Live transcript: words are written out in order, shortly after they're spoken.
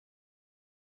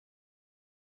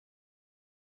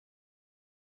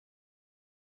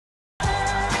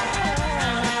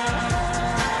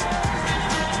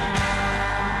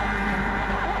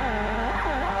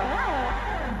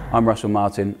I'm Russell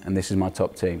Martin and this is my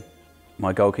top team.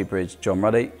 My goalkeeper is John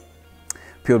Ruddy,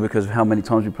 purely because of how many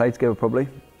times we played together probably,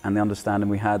 and the understanding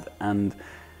we had and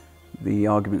the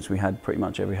arguments we had pretty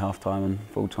much every half-time and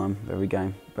full-time of every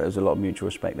game. But there's a lot of mutual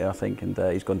respect there, I think, and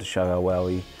he's gone to show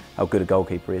how good a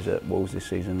goalkeeper is at Wolves this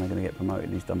season. They're going to get promoted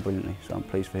and he's done brilliantly, so I'm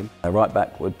pleased for him. Right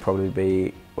back would probably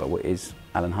be, well, it is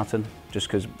Alan Hutton, just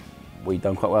because we've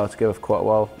done quite well together for quite a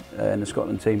while in the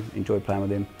Scotland team. Enjoyed playing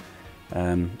with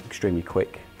him. Extremely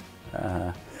quick,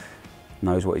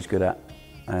 knows what he's good at,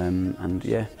 and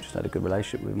yeah, just had a good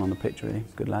relationship with him on the pitch really,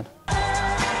 good lad.